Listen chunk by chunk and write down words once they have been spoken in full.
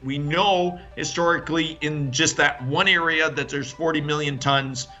We know historically in just that one area that there's 40 million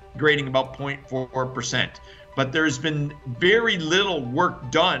tons grading about 0.4%. But there's been very little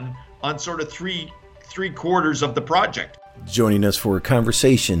work done on sort of three quarters of the project. Joining us for a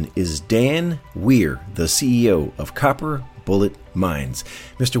conversation is Dan Weir, the CEO of Copper Bullet Mines.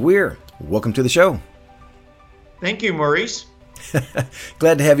 Mr. Weir, welcome to the show. Thank you, Maurice.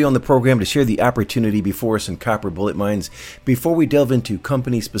 Glad to have you on the program to share the opportunity before us in Copper Bullet Mines. Before we delve into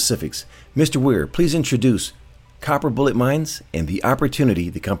company specifics, Mr. Weir, please introduce Copper Bullet Mines and the opportunity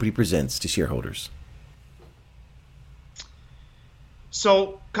the company presents to shareholders.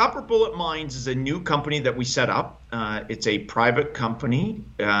 So Copper Bullet Mines is a new company that we set up. It's a private company.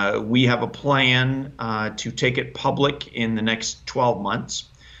 We have a plan to take it public in the next 12 months.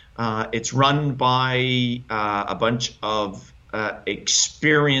 It's run by a bunch of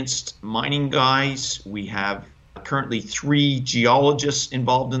experienced mining guys. We have currently 3 geologists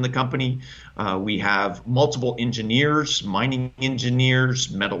involved in the company. We have multiple engineers, mining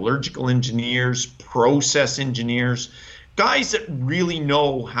engineers, metallurgical engineers, process engineers, guys that really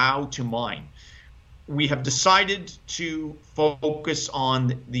know how to mine. We have decided to focus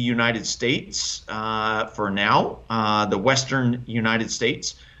on the United States for now, the Western United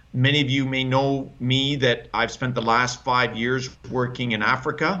States. Many of you may know me that I've spent the last 5 years working in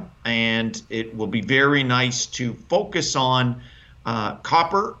Africa, and it will be very nice to focus on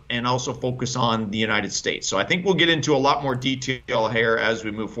copper and also focus on the United States. So I think we'll get into a lot more detail here as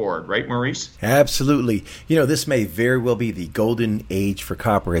we move forward. Right, Maurice? Absolutely. You know, this may very well be the golden age for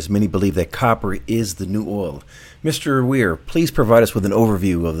copper, as many believe that copper is the new oil. Mr. Weir, please provide us with an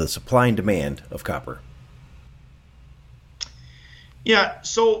overview of the supply and demand of copper. Yeah,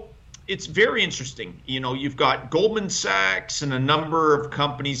 so it's very interesting. You know, you've got Goldman Sachs and a number of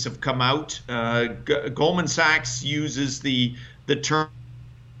companies have come out. Goldman Sachs uses the term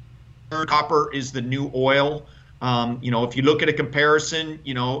copper is the new oil. You know, if you look at a comparison,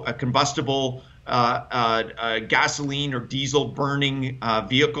 you know, a combustible gasoline or diesel burning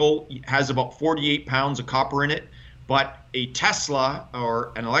vehicle has about 48 pounds of copper in it. But a Tesla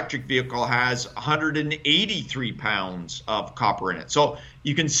or an electric vehicle has 183 pounds of copper in it. So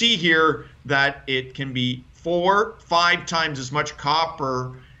you can see here that it can be 4-5 times as much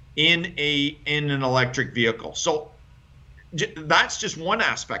copper in an electric vehicle. So that's just one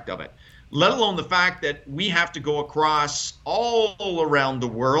aspect of it, let alone the fact that we have to go across all around the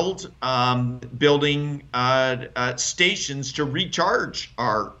world building stations to recharge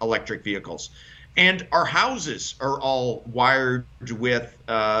our electric vehicles. And our houses are all wired with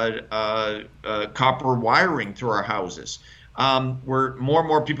copper wiring through our houses. Where more and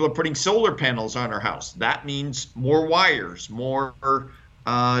more people are putting solar panels on our house. That means more wires, more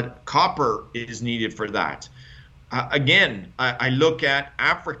copper is needed for that. Again, I look at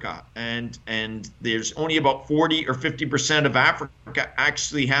Africa, and there's only about 40 or 50% of Africa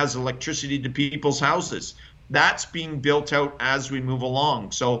actually has electricity to people's houses. That's being built out as we move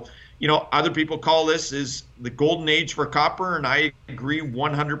along. So, you know, other people call this is the golden age for copper, and I agree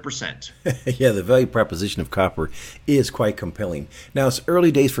 100%. Yeah, the value proposition of copper is quite compelling. Now, it's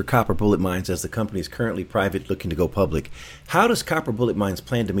early days for Copper Bullet Mines as the company is currently private looking to go public. How does Copper Bullet Mines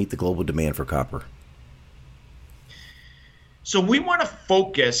plan to meet the global demand for copper? So we want to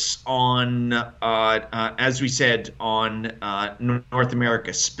focus on, as we said, on North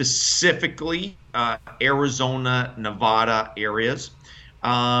America, specifically Arizona, Nevada areas.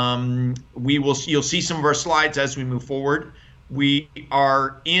 You'll see some of our slides as we move forward. We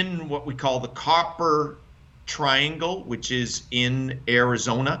are in what we call the Copper Triangle, which is in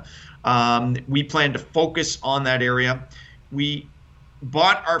Arizona. We plan to focus on that area. We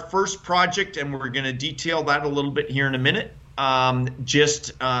bought our first project, and we're going to detail that a little bit here in a minute.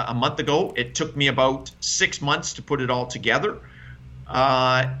 Just a month ago. It took me about 6 months to put it all together.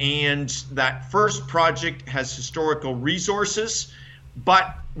 And that first project has historical resources,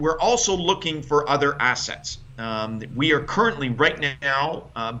 but we're also looking for other assets. We are currently right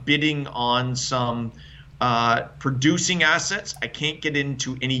now bidding on some producing assets. I can't get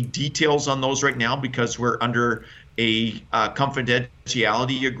into any details on those right now because we're under a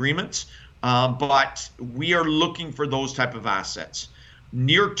confidentiality agreement. But we are looking for those type of assets,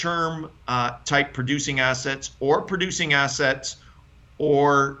 near-term type producing assets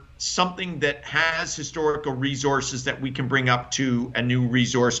or something that has historical resources that we can bring up to a new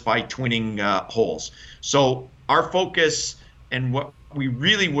resource by twinning holes. So our focus and what we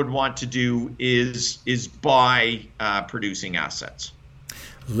really would want to do is buy producing assets.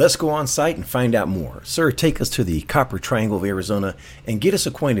 Let's go on site and find out more. Sir, take us to the Copper Triangle of Arizona and get us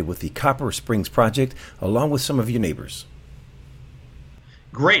acquainted with the Copper Springs project along with some of your neighbors.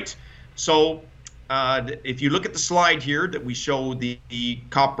 Great. So if you look at the slide here that we show the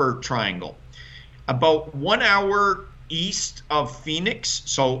Copper Triangle, about 1 hour east of Phoenix,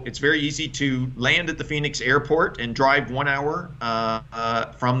 so it's very easy to land at the Phoenix airport and drive 1 hour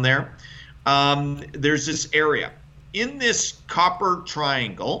from there. There's this area. In this Copper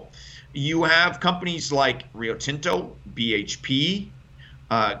Triangle, you have companies like Rio Tinto, BHP,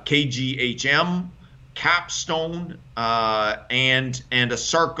 KGHM, Capstone, and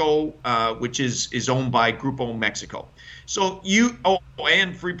ASARCO, which is owned by Grupo Mexico. So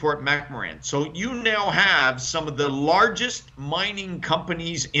and Freeport-McMoRan. So you now have some of the largest mining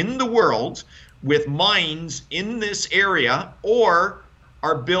companies in the world with mines in this area or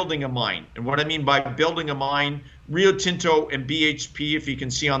are building a mine. And what I mean by building a mine, Rio Tinto and BHP, if you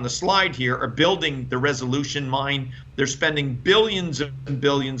can see on the slide here, are building the Resolution mine. They're spending billions and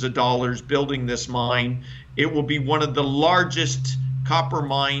billions of dollars building this mine. It will be one of the largest copper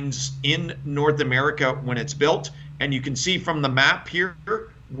mines in North America when it's built. And you can see from the map here,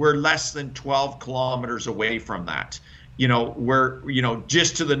 we're less than 12 kilometers away from that.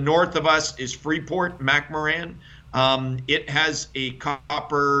 Just to the north of us is Freeport-McMoRan. It has a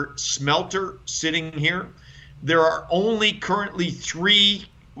copper smelter sitting here. There are only currently three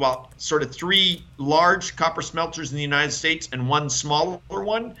large copper smelters in the United States and one smaller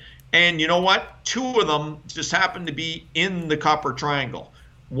one. And you know what? Two of them just happen to be in the Copper Triangle.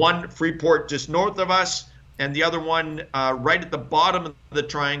 One, Freeport, just north of us, and the other one right at the bottom of the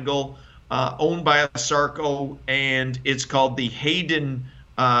triangle, owned by ASARCO, and it's called the Hayden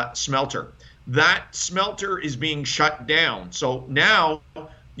smelter. That smelter is being shut down. So now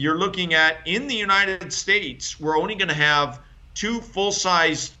you're looking at, in the United States, we're only going to have two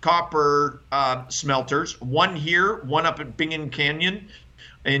full-size copper smelters, one here, one up at Bingham Canyon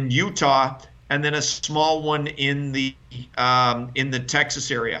in Utah, and then a small one in the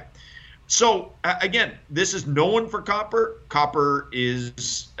Texas area. So again, this is known for copper. Copper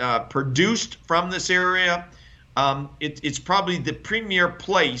is produced from this area. It's probably the premier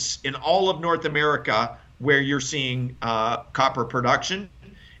place in all of North America where you're seeing copper production.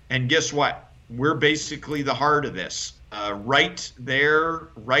 And guess what? We're basically the heart of this. Right there,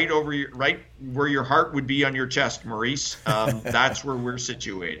 right where your heart would be on your chest, Maurice. That's where we're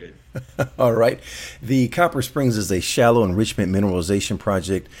situated. All right. The Copper Springs is a shallow enrichment mineralization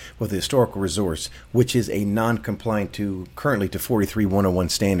project with a historical resource, which is a non-compliant currently to 43101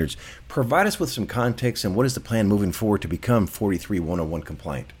 standards. Provide us with some context and what is the plan moving forward to become 43101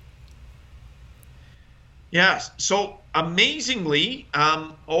 compliant? Yes. So amazingly,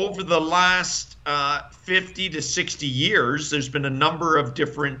 over the last 50 to 60 years, there's been a number of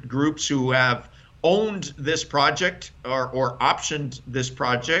different groups who have owned this project or optioned this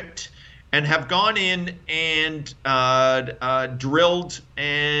project and have gone in and drilled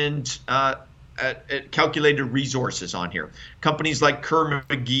and calculated resources on here. Companies like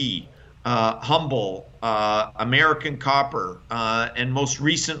Kerr-McGee, Humble, American Copper, and most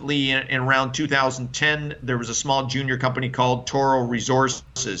recently in around 2010, there was a small junior company called Toro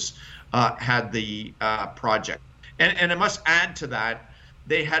Resources had the project. And I must add to that,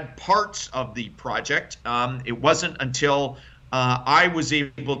 they had parts of the project. It wasn't until I was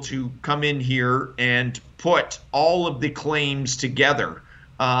able to come in here and put all of the claims together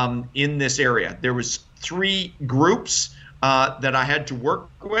in this area. There was three groups that I had to work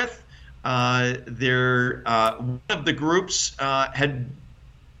with. One of the groups had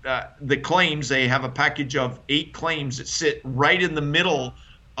the claims. They have a package of 8 claims that sit right in the middle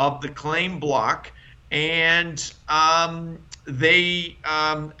of the claim block, and they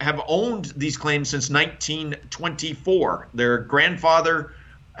have owned these claims since 1924. Their grandfather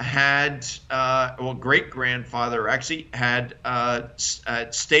had, great-grandfather actually had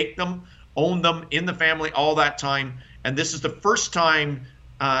staked them, owned them in the family all that time, and this is the first time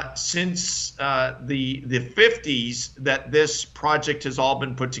since the 50s that this project has all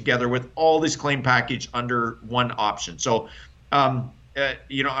been put together with all this claim package under one option. So,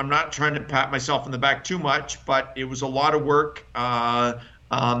 I'm not trying to pat myself in the back too much, but it was a lot of work, and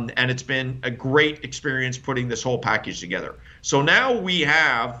it's been a great experience putting this whole package together. So now we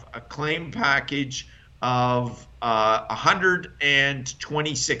have a claim package of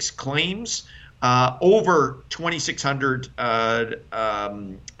 126 claims. Over 2,600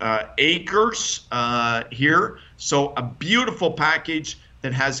 acres here. So a beautiful package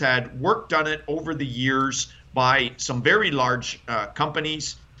that has had work done it over the years by some very large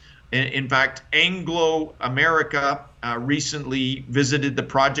companies. In fact, Anglo America recently visited the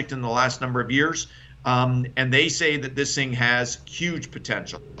project in the last number of years, and they say that this thing has huge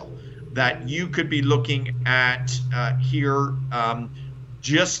potential, that you could be looking at here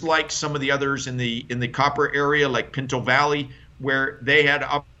just like some of the others in the copper area, like Pinto Valley, where they had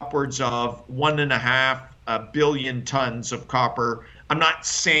upwards of 1.5 billion tons of copper. I'm not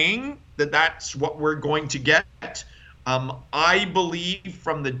saying that that's what we're going to get. I believe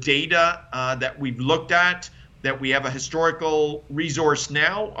from the data that we've looked at that we have a historical resource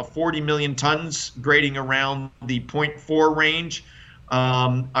now of 40 million tons grading around the 0.4 range.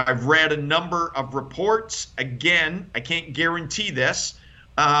 I've read a number of reports. Again, I can't guarantee this,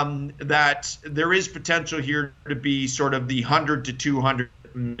 that there is potential here to be sort of the 100 to 200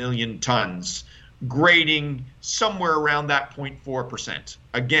 million tons, grading somewhere around that 0.4%.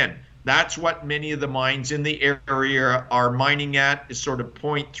 Again, that's what many of the mines in the area are mining at, is sort of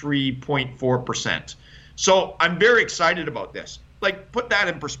 0.3, 0.4%. So I'm very excited about this. Like, put that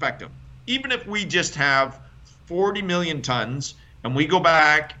in perspective. Even if we just have 40 million tons and we go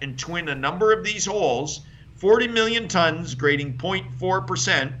back and twin a number of these holes, 40 million tons grading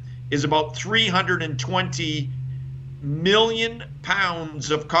 0.4% is about 320 million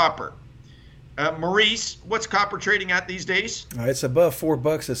pounds of copper. Maurice, what's copper trading at these days? It's above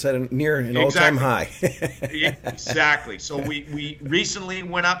 $4. It's at near an all-time high. Exactly. So we recently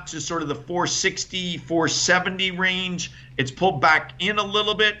went up to sort of the 460, 470 range. It's pulled back in a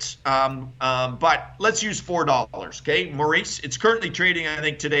little bit, but let's use $4. Okay, Maurice, it's currently trading, I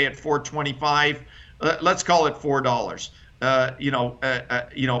think, today at 425. Let's call it $4.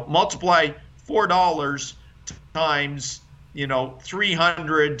 Multiply $4 times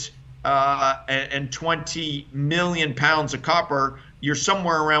 320 million pounds of copper. You're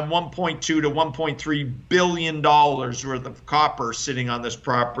somewhere around 1.2 to 1.3 billion dollars worth of copper sitting on this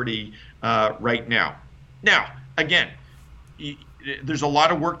property right now. Now, again, there's a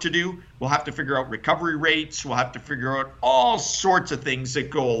lot of work to do. We'll have to figure out recovery rates. We'll have to figure out all sorts of things that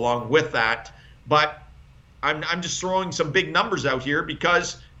go along with that. But I'm just throwing some big numbers out here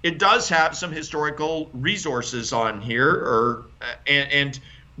because it does have some historical resources on here, and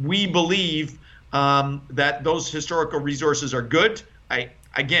we believe that those historical resources are good.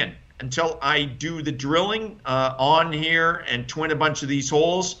 Again, until I do the drilling on here and twin a bunch of these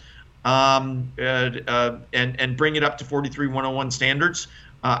holes and bring it up to 43101 standards,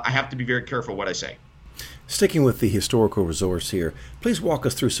 I have to be very careful what I say. Sticking with the historical resource here, please walk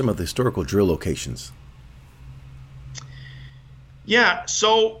us through some of the historical drill locations. Yeah,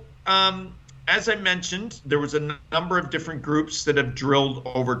 so as I mentioned, there was a number of different groups that have drilled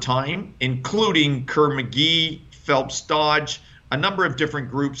over time, including Kerr-McGee, Phelps Dodge. A number of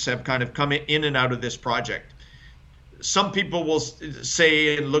different groups have kind of come in and out of this project. Some people will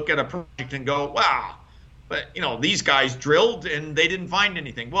say and look at a project and go, wow, but these guys drilled and they didn't find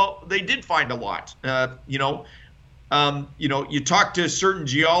anything. Well, they did find a lot. You talk to certain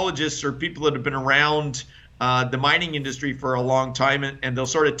geologists or people that have been around the mining industry for a long time, and they'll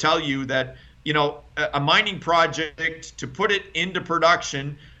sort of tell you that a mining project, to put it into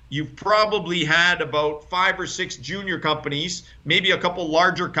production, you've probably had about 5 or 6 junior companies, maybe a couple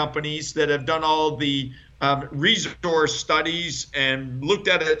larger companies that have done all the resource studies and looked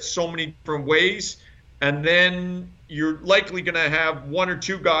at it so many different ways. And then you're likely going to have 1 or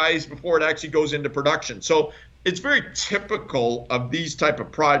 2 guys before it actually goes into production. So it's very typical of these type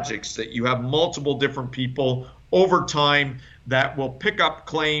of projects that you have multiple different people over time that will pick up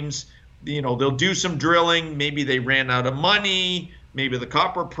claims. They'll do some drilling. Maybe they ran out of money. Maybe the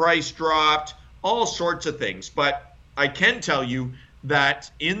copper price dropped, all sorts of things. But I can tell you that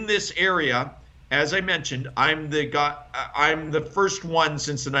in this area, as I mentioned, I'm the first one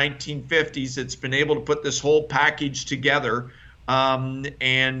since the 1950s that's been able to put this whole package together.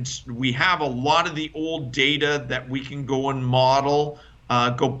 And we have a lot of the old data that we can go and model,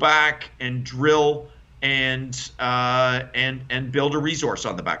 go back and drill and build a resource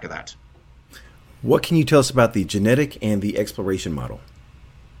on the back of that. What can you tell us about the genetic and the exploration model?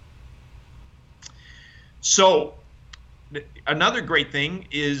 So another great thing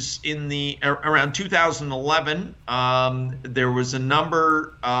is around 2011, there was a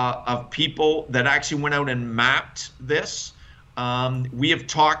number of people that actually went out and mapped this. We have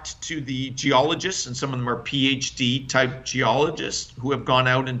talked to the geologists, and some of them are PhD type geologists who have gone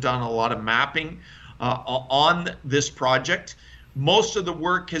out and done a lot of mapping on this project. Most of the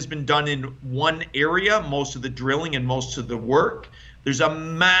work has been done in one area, most of the drilling and most of the work. There's a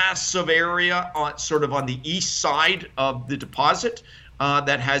massive area on the east side of the deposit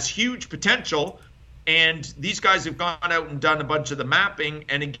that has huge potential. And these guys have gone out and done a bunch of the mapping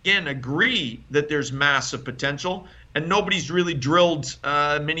and again agree that there's massive potential. And nobody's really drilled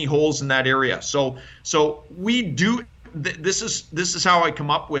many holes in that area. So we do. This is how I come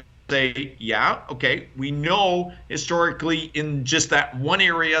up with say, yeah, okay, we know historically in just that one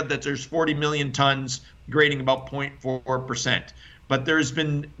area that there's 40 million tons grading about 0.4%. But there's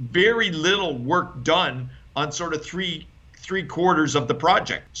been very little work done on sort of three quarters of the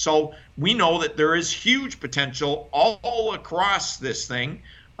project. So we know that there is huge potential all across this thing.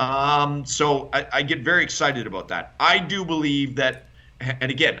 So I get very excited about that. I do believe that,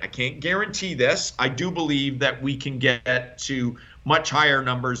 and again, I can't guarantee this, I do believe that we can get to much higher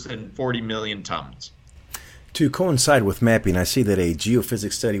numbers than 40 million tons. To coincide with mapping, I see that a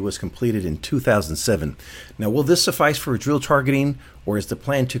geophysics study was completed in 2007. Now, will this suffice for drill targeting, or is the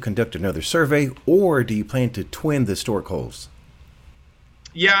plan to conduct another survey, or do you plan to twin the historic holes?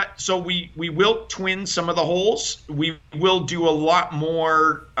 Yeah, so we will twin some of the holes. We will do a lot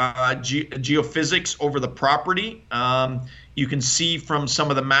more geophysics over the property. You can see from some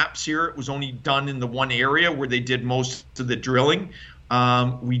of the maps here, it was only done in the one area where they did most of the drilling.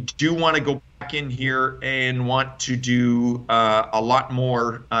 We do want to go back in here and want to do a lot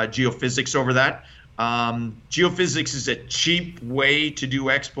more geophysics over that. Geophysics is a cheap way to do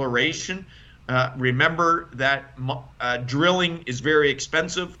exploration. Remember that drilling is very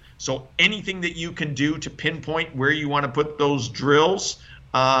expensive, so anything that you can do to pinpoint where you want to put those drills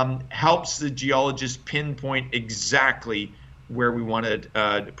helps the geologist pinpoint exactly where we want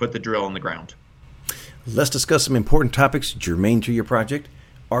to put the drill in the ground. Let's discuss some important topics germane to your project.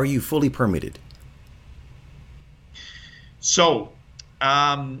 Are you fully permitted? So,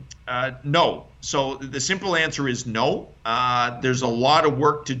 no. So the simple answer is no. There's a lot of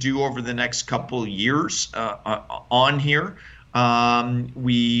work to do over the next couple of years on here.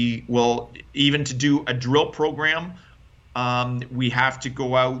 We will, even to do a drill program, we have to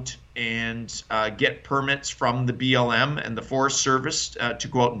go out and get permits from the BLM and the Forest Service to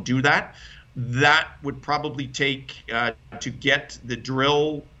go out and do that. That would probably take, to get the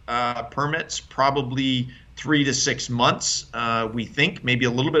drill permits, probably 3 to 6 months, we think, maybe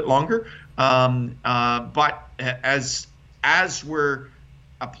a little bit longer. But as we're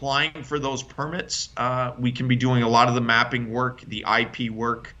applying for those permits, we can be doing a lot of the mapping work, the IP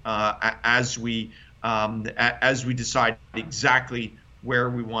work, as we decide exactly where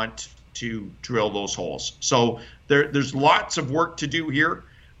we want to drill those holes. So there's lots of work to do here.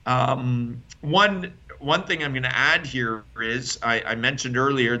 One thing I'm going to add here is I mentioned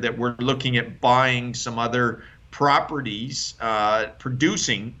earlier that we're looking at buying some other properties,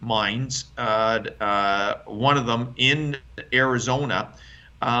 producing mines, one of them in Arizona.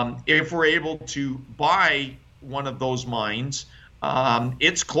 If we're able to buy one of those mines,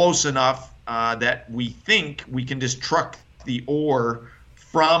 it's close enough that we think we can just truck the ore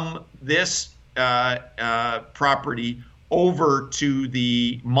from this property over to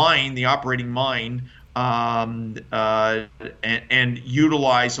the mine, the operating mine, and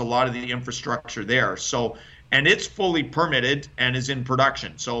utilize a lot of the infrastructure there. So, and it's fully permitted and is in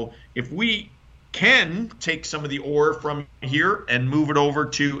production. So if we can take some of the ore from here and move it over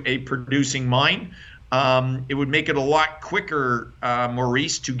to a producing mine, it would make it a lot quicker,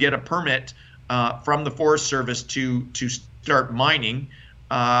 Maurice, to get a permit from the Forest Service to start mining.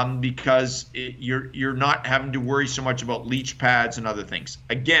 Because you're not having to worry so much about leach pads and other things.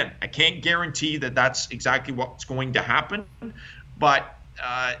 Again, I can't guarantee that that's exactly what's going to happen, but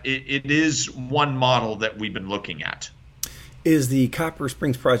it is one model that we've been looking at. Is the Copper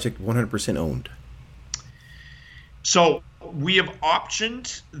Springs project 100% owned? So we have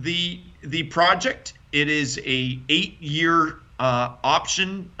optioned the project. It is a 8-year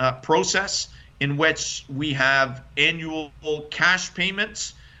option process, in which we have annual cash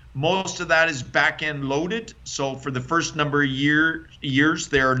payments. Most of that is back-end loaded. So for the first number of years,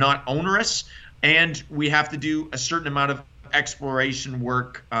 they are not onerous. And we have to do a certain amount of exploration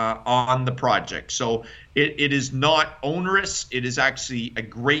work on the project. So it is not onerous. It is actually a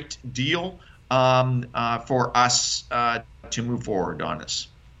great deal for us to move forward on this.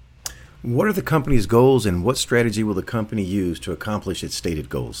 What are the company's goals, and what strategy will the company use to accomplish its stated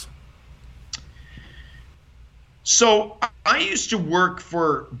goals? So I used to work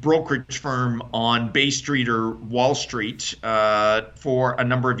for a brokerage firm on Bay Street or Wall Street for a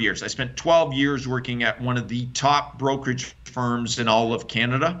number of years. I spent 12 years working at one of the top brokerage firms in all of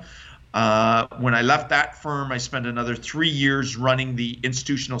Canada. When I left that firm, I spent another 3 years running the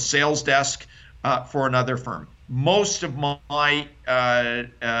institutional sales desk for another firm. Most of my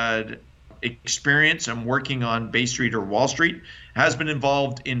experience, I'm working on Bay Street or Wall Street, has been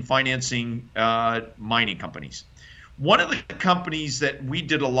involved in financing mining companies. One of the companies that we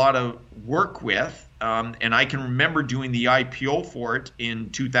did a lot of work with, and I can remember doing the IPO for it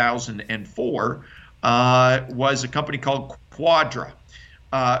in 2004, was a company called Quadra.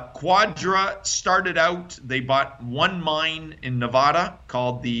 Quadra started out, they bought one mine in Nevada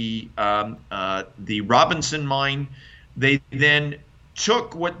called the Robinson Mine. They then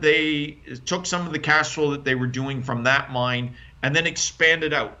took some of the cash flow that they were doing from that mine and then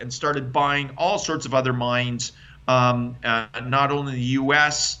expanded out and started buying all sorts of other mines, not only in the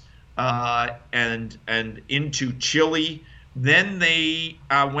U.S. And into Chile. Then they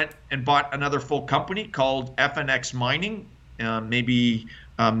went and bought another full company called FNX Mining. Maybe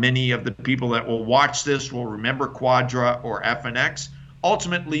many of the people that will watch this will remember Quadra or FNX.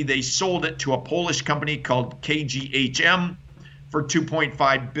 Ultimately, they sold it to a Polish company called KGHM for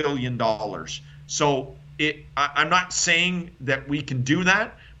 $2.5 billion. So I'm not saying that we can do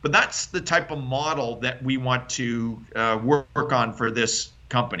that, but that's the type of model that we want to work on for this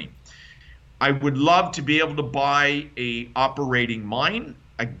company. I would love to be able to buy a operating mine.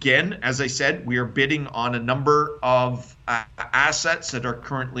 Again, as I said, we are bidding on a number of assets that are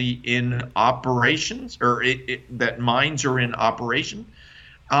currently in operations, or that mines are in operation.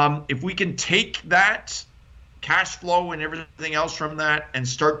 If we can take that cash flow and everything else from that and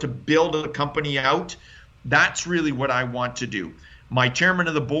start to build a company out, that's really what I want to do. My chairman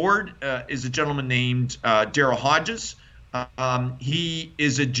of the board is a gentleman named Daryl Hodges. He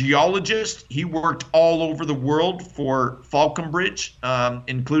is a geologist. He worked all over the world for Falconbridge,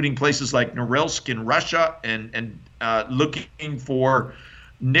 including places like Norilsk in Russia, and looking for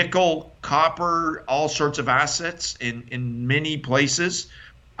nickel, copper, all sorts of assets in many places.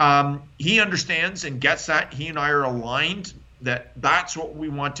 He understands and gets that. He and I are aligned that that's what we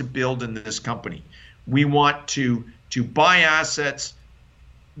want to build in this company. We want to buy assets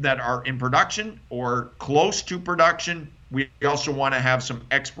that are in production or close to production. We also want to have some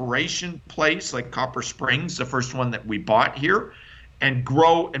exploration plays like Copper Springs, the first one that we bought here, and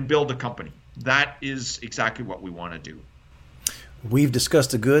grow and build a company. That is exactly what we want to do. We've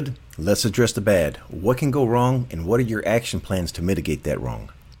discussed the good. Let's address the bad. What can go wrong, and what are your action plans to mitigate that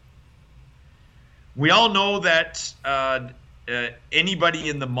wrong? We all know that anybody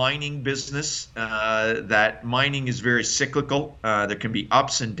in the mining business, that mining is very cyclical. There can be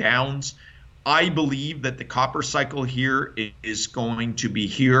ups and downs. I believe that the copper cycle here is going to be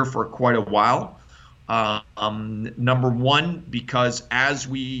here for quite a while. Number one, because as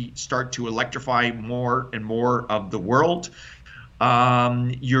we start to electrify more and more of the world,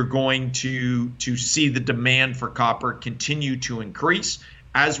 you're going to see the demand for copper continue to increase.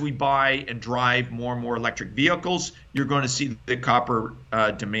 As we buy and drive more and more electric vehicles, you're going to see the copper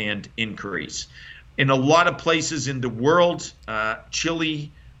demand increase. In a lot of places in the world,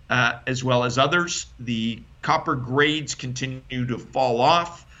 Chile, as well as others, the copper grades continue to fall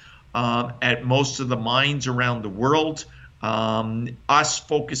off at most of the mines around the world. Us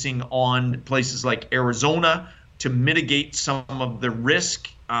focusing on places like Arizona to mitigate some of the risk.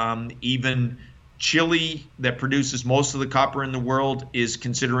 Even Chile, that produces most of the copper in the world, is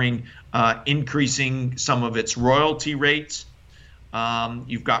considering increasing some of its royalty rates.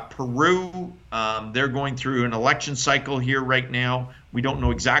 You've got Peru. They're going through an election cycle here right now. We don't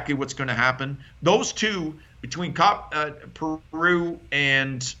know exactly what's going to happen. Those two, between Peru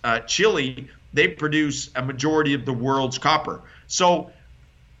and Chile, they produce a majority of the world's copper. So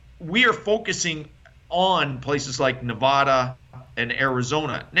we are focusing on places like Nevada and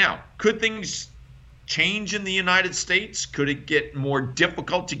Arizona. Now, could things change in the United States? Could it get more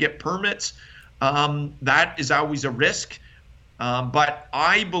difficult to get permits? That is always a risk. But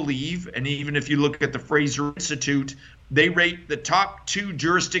I believe, and even if you look at the Fraser Institute, they rate the top two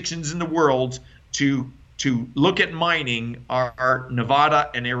jurisdictions in the world to look at mining are Nevada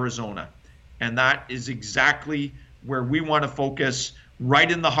and Arizona. And that is exactly where we want to focus,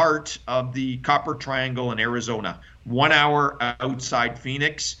 right in the heart of the Copper Triangle in Arizona. 1 hour outside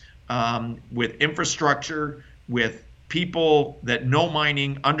Phoenix, with infrastructure, with people that know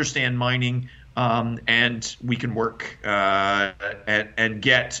mining, understand mining, and we can work and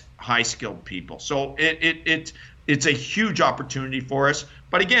get high-skilled people. So it's a huge opportunity for us.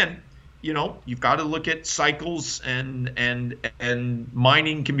 But again, you've got to look at cycles, and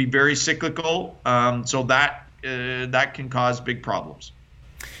mining can be very cyclical. So that can cause big problems.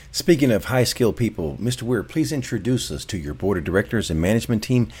 Speaking of high-skilled people, Mr. Weir, please introduce us to your board of directors and management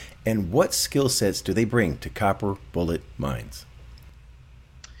team, and what skill sets do they bring to Copper Bullet Mines?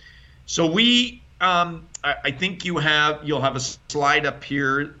 So I think you'll have a slide up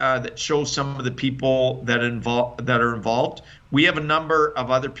here that shows some of the people that are involved. We have a number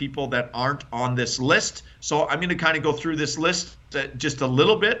of other people that aren't on this list, So I'm going to kind of go through this list just a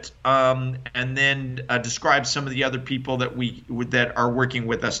little bit, and then describe some of the other people that are working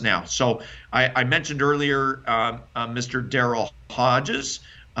with us now. So I mentioned earlier Mr. Daryl Hodges.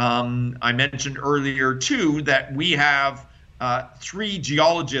 I mentioned earlier too that we have 3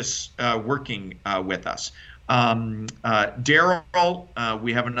 geologists working with us. Daryl,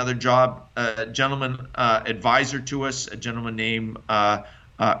 we have another gentleman advisor to us, a gentleman named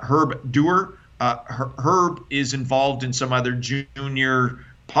Herb Dewar. Herb is involved in some other junior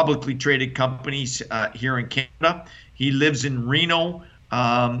publicly traded companies here in Canada. He lives in Reno.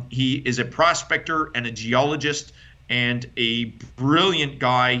 He is a prospector and a geologist and a brilliant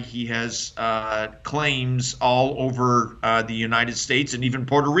guy. He has claims all over the United States and even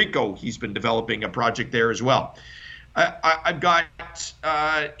Puerto Rico. He's been developing a project there as well. I've got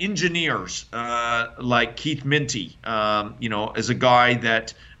engineers like Keith Minty, as a guy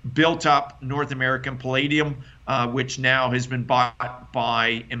that built up North American Palladium, which now has been bought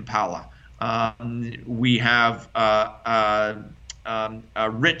by Impala. We have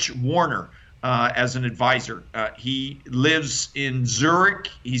Rich Warner as an advisor. He lives in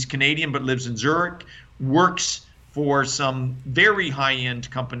Zurich. He's Canadian but lives in Zurich, works for some very high-end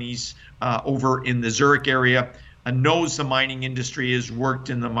companies over in the Zurich area, knows the mining industry, has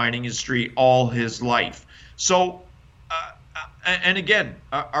worked in the mining industry all his life. So and again,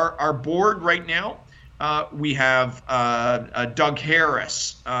 our board right now, we have Doug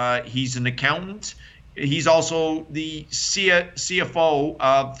Harris. He's an accountant. He's also the CFO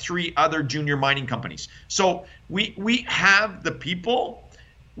of 3 other junior mining companies. So we have the people.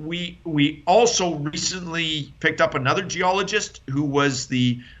 We also recently picked up another geologist who was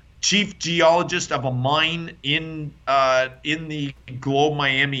the chief geologist of a mine in the Globe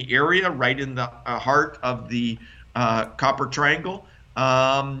Miami area, right in the heart of the Copper Triangle,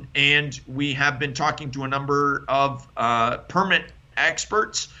 and we have been talking to a number of permit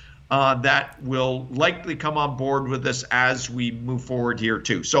experts that will likely come on board with us as we move forward here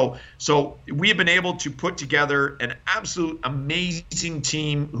too. So we have been able to put together an absolute amazing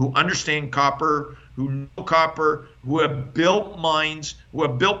team who understand copper, who know copper, who have built mines, who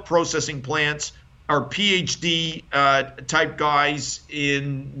have built processing plants, are PhD type guys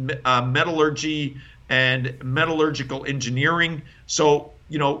in metallurgy and metallurgical engineering. So,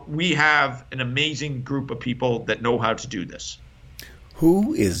 we have an amazing group of people that know how to do this.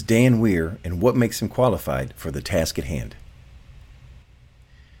 Who is Dan Weir and what makes him qualified for the task at hand?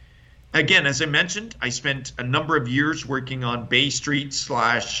 Again, as I mentioned, I spent a number of years working on Bay Street /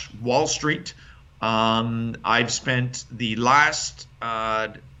 Wall Street. I've spent the last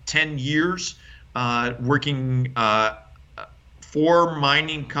 10 years working for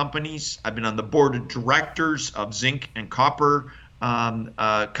mining companies. I've been on the board of directors of zinc and copper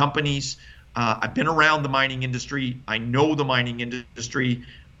companies. I've been around the mining industry. I know the mining industry,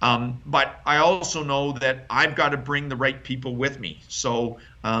 but I also know that I've got to bring the right people with me. So,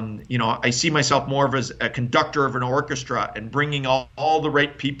 I see myself more of as a conductor of an orchestra and bringing all the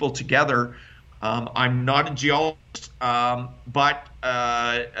right people together. I'm not a geologist, but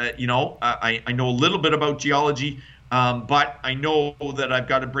I know a little bit about geology. But I know that I've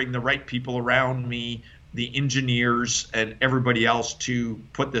got to bring the right people around me, the engineers and everybody else, to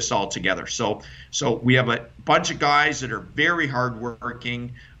put this all together. So we have a bunch of guys that are very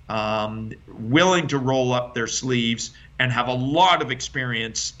hardworking, willing to roll up their sleeves, and have a lot of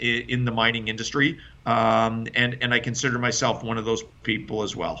experience in the mining industry. And I consider myself one of those people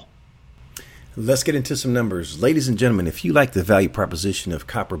as well. Let's get into some numbers. Ladies and gentlemen, if you like the value proposition of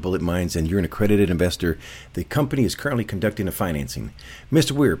Copper Bullet Mines and you're an accredited investor, the company is currently conducting a financing.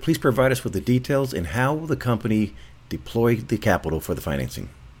 Mr. Weir, please provide us with the details and how will the company deploy the capital for the financing.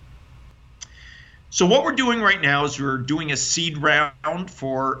 So what we're doing right now is we're doing a seed round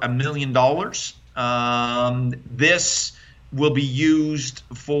for $1 million. This will be used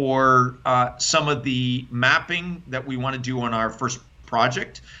for some of the mapping that we want to do on our first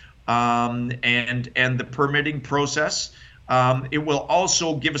project. And the permitting process. It will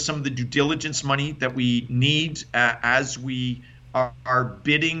also give us some of the due diligence money that we need as we are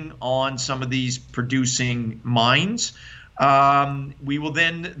bidding on some of these producing mines. We will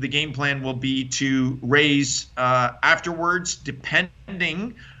then, the game plan will be to raise afterwards,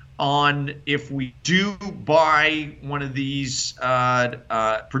 depending on if we do buy one of these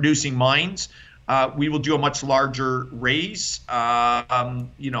producing mines. We will do a much larger raise,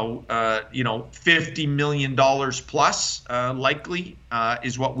 $50 million plus likely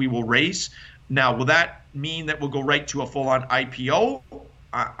is what we will raise. Now, will that mean that we'll go right to a full-on IPO?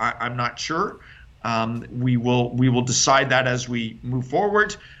 I'm not sure. We will decide that as we move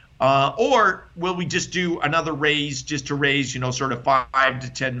forward. Or will we just do another raise just to raise, sort of $5 to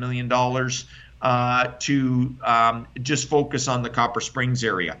 $10 million to just focus on the Copper Springs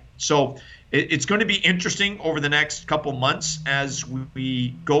area? So it's going to be interesting over the next couple months as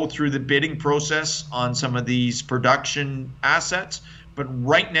we go through the bidding process on some of these production assets. But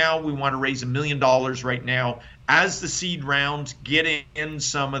right now, we want to raise $1 million right now as the seed round, get in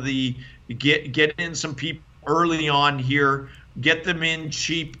some people early on here, get them in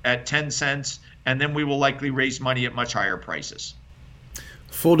cheap at 10 cents, and then we will likely raise money at much higher prices.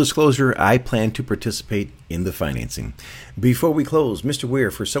 Full disclosure, I plan to participate in the financing. Before we close, Mr.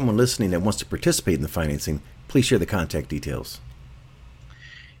 Weir, for someone listening that wants to participate in the financing, please share the contact details.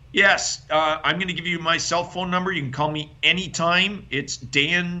 Yes, I'm going to give you my cell phone number. You can call me anytime. It's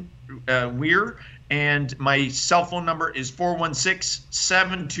Dan Weir, and my cell phone number is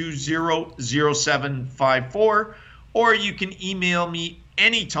 416-720-0754, or you can email me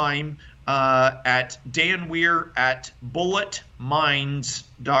anytime at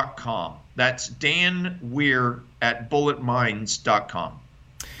danweir@bulletmines.com. That's danweir@bulletmines.com.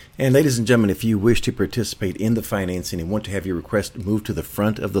 And ladies and gentlemen, if you wish to participate in the financing and want to have your request moved to the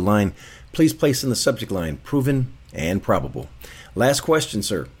front of the line, please place in the subject line, proven and probable. Last question,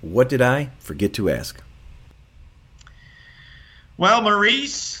 sir. What did I forget to ask? Well,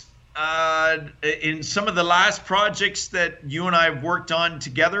 Maurice, in some of the last projects that you and I have worked on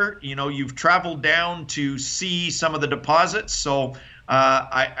together, you've traveled down to see some of the deposits. So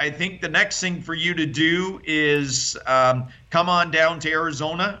I think the next thing for you to do is come on down to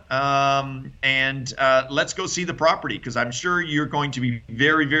Arizona and let's go see the property, because I'm sure you're going to be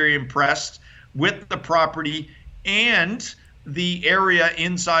very, very impressed with the property and the area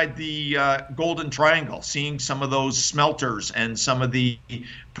inside the Golden Triangle, seeing some of those smelters and some of the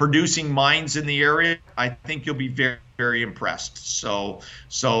producing mines in the area. I think you'll be very, very impressed. So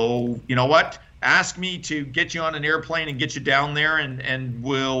you know what? Ask me to get you on an airplane and get you down there, and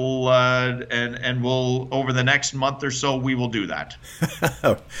we'll over the next month or so we will do that.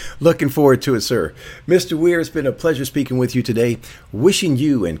 Looking forward to it, sir. Mr. Weir, it's been a pleasure speaking with you today. Wishing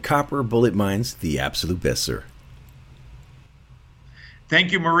you and Copper Bullet Mines the absolute best, sir.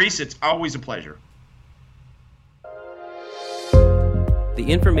 Thank you, Maurice. It's always a pleasure. The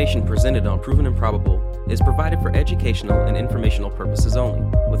information presented on Proven and Probable is provided for educational and informational purposes only,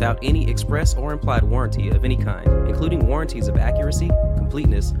 without any express or implied warranty of any kind, including warranties of accuracy,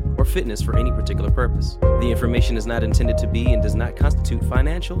 completeness, or fitness for any particular purpose. The information is not intended to be and does not constitute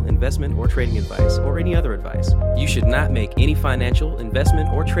financial, investment, or trading advice, or any other advice. You should not make any financial, investment,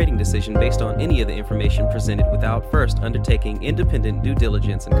 or trading decision based on any of the information presented without first undertaking independent due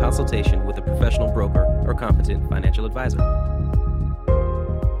diligence and consultation with a professional broker or competent financial advisor.